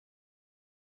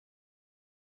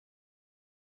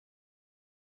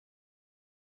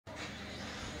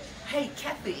Hey,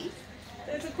 Kathy,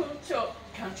 there's a quilt shop,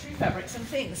 Country Fabrics and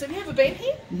Things. Have you ever been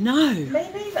here? No. Me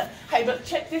neither. Hey, but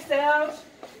check this out.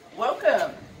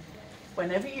 Welcome.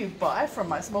 Whenever you buy from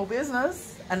my small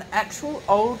business, an actual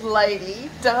old lady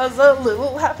does a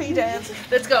little happy dance.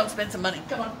 Let's go and spend some money.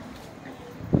 Come on.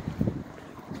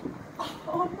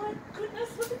 Oh my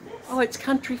goodness, look at this. Oh, it's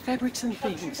Country Fabrics and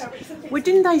Country Things. Fabrics and Things. Well,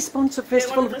 didn't they sponsor They're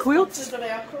Festival one of the Quilts? sponsors of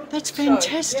our quilt That's show.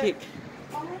 fantastic. Yeah.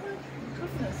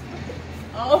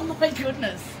 Oh my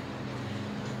goodness.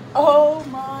 Oh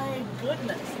my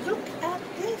goodness. Oh my goodness. Look at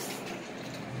this.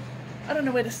 I don't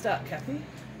know where to start, Kathy.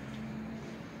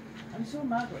 I'm sure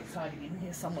Margaret's hiding in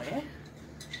here somewhere.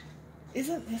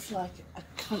 Isn't this like a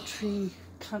country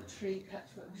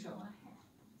patchwork shop?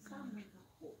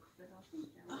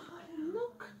 Oh,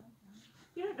 look.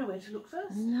 You don't know where to look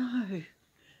first. No.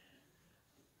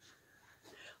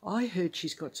 I heard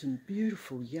she's got some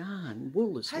beautiful yarn,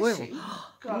 wool as Has well. she?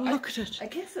 Oh, God, look at it. I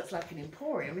guess it's like an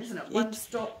emporium, isn't it? One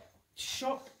stop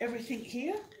shop, everything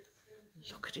here.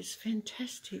 Look at it, it's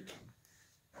fantastic.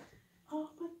 Oh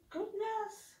my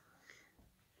goodness.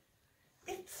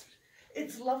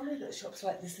 It's lovely that shops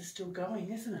like this are still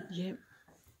going, isn't it? Yep.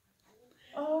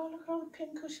 Oh, look at all the pin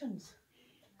cushions.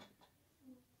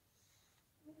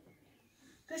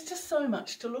 There's just so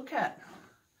much to look at.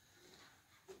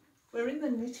 We're in the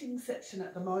knitting section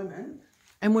at the moment.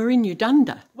 And we're in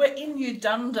Udunda. We're in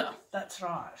Udunda, that's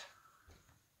right.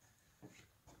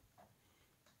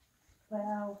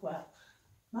 Well,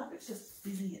 Margaret's just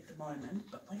busy at the moment,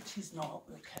 but when she's not,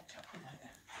 we'll catch up with her.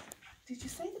 Did you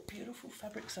see the beautiful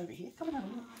fabrics over here? Come and have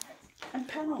a look. And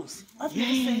panels. I've never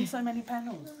seen so many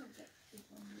panels.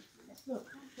 Look,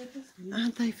 they're just beautiful.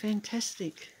 Aren't they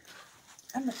fantastic?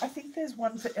 And I think there's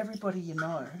one for everybody you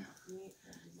know.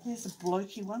 Here's a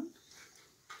blokey one.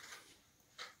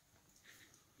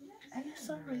 And they're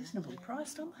so reasonably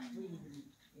priced, aren't they?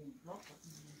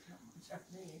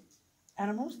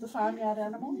 Animals, the farmyard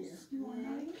animals.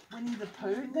 Winnie the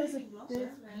Pooh. There's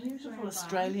beautiful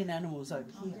Australian animals over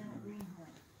here.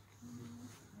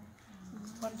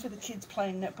 One for the kids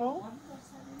playing netball.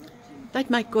 They'd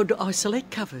make good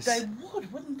isolette covers. They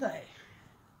would, wouldn't they?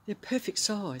 They're perfect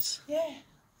size. Yeah.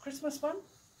 Christmas one.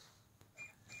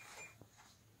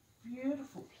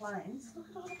 Beautiful planes. Look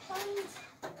at all the planes.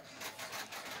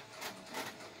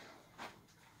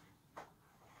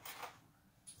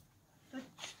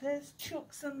 There's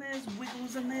chooks and there's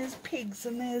wiggles and there's pigs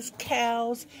and there's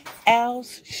cows,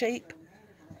 owls, sheep,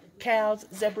 cows,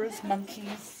 zebras,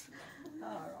 monkeys,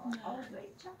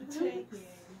 pigs,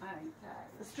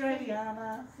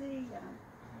 Australiana.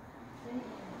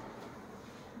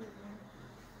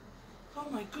 Oh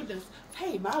my goodness.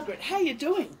 Hey Margaret, how you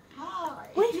doing? Hi.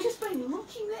 We've just been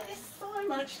looking. There's so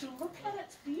much to look at.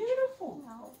 It's beautiful.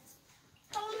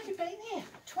 How long have you been here?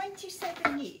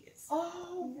 27 years.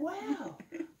 Oh, wow.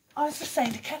 I was just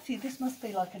saying to Kathy, this must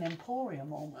be like an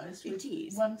emporium almost. It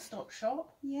is. One-stop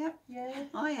shop. Yep. Yeah.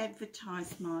 I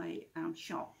advertise my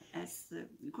shop as the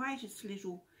greatest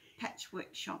little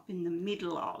patchwork shop in the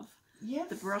middle of Yes.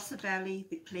 the Barossa Valley,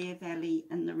 the Clare Valley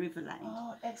and the Riverland.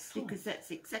 Oh, excellent. Because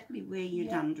that's exactly where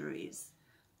Udunda is.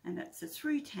 And it's a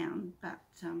through town, but,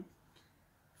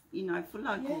 you know, for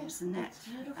locals and that. That's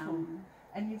beautiful.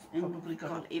 And you've probably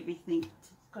got everything.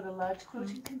 Got a large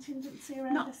quilting contingency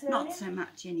around this area? Not so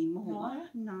much anymore.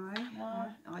 No.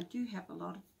 I do have a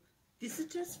lot of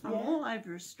visitors from all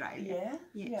over Australia. Yeah?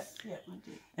 Yes, Yeah. I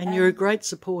do. And you're a great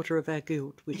supporter of our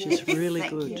guild, which is really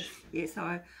Thank good. you. Yes,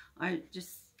 I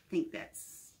just think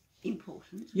that's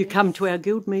important. You come to our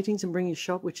guild meetings and bring your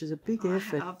shop, which is a big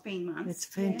effort. I've been once. It's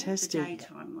fantastic. The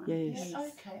daytime one. Yes. Yeah,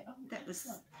 okay. Oh, That was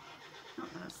not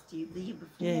last year, the year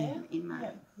before, Yeah. in May.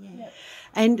 Yeah.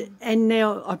 And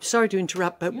now, I'm sorry to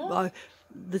interrupt, but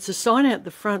there's a sign out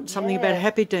the front, something about a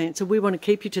happy dance, and we want to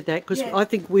keep you to that because I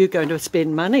think we're going to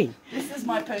spend money. This is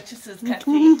my purchases,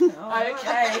 Kathy.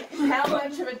 Okay. How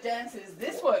much of a dance is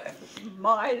this worth?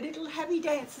 My little happy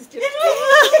dance is just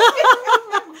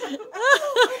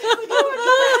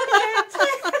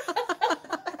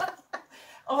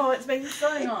Oh, it's been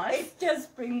so nice. It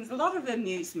just brings a lot of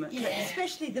amusement,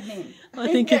 especially the men. I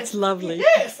think it's lovely.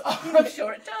 Yes, I'm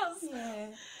sure it does.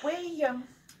 Yeah.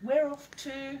 We're off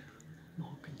to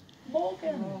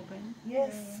Morgan.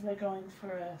 Yes, we're going for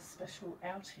a special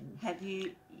outing.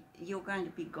 You're going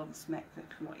to be gobsmacked at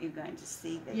what you're going to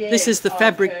see there. Yes, This is the I've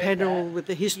fabric heard panel that. with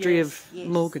the history of Yes.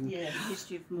 Morgan. Yes. The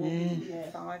history of Morgan,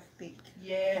 Yeah. 5 big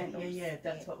Yeah,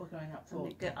 that's what we're going up for.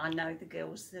 I know the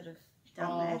girls that have done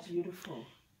Oh, that. beautiful.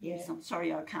 Yes, I'm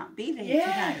sorry I can't be there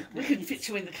Yeah, today. we could fit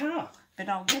you in the car. But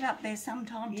I'll get up there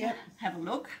sometime to have a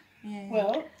look. Yeah.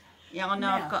 Well, Yeah, I know.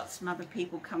 Now- I've got some other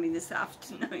people coming this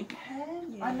afternoon.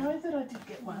 I know that I did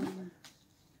get one.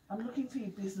 I'm looking for your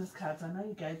business cards. I know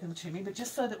you gave them to me, but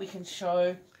just so that we can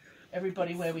show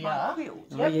everybody where we are.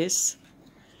 Oh, yes.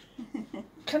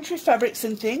 Country Fabrics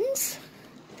and Things.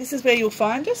 This is where you'll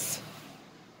find us.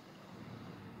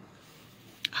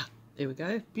 There we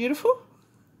go. Beautiful.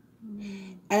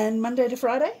 And Monday to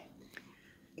Friday?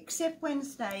 Except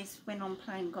Wednesdays when I'm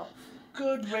playing golf.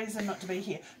 Good reason not to be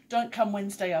here. Don't come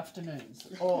Wednesday afternoons.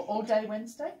 Or all day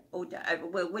Wednesday? All day.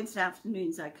 Well, Wednesday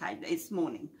afternoon's okay. It's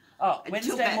morning. Oh, Until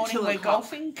Wednesday about morning 2 we're o'clock.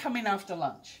 golfing. Come in after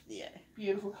lunch. Yeah.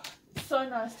 Beautiful. So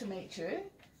nice to meet you.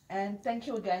 And thank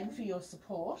you again for your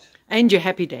support. And your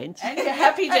happy dance. And your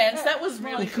happy dance. That was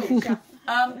really cool.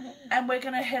 And we're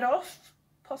going to head off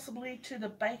possibly to the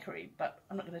bakery, but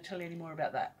I'm not going to tell you any more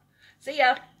about that. See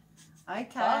ya. Okay.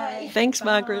 Bye. Thanks,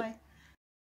 Margaret. Bye.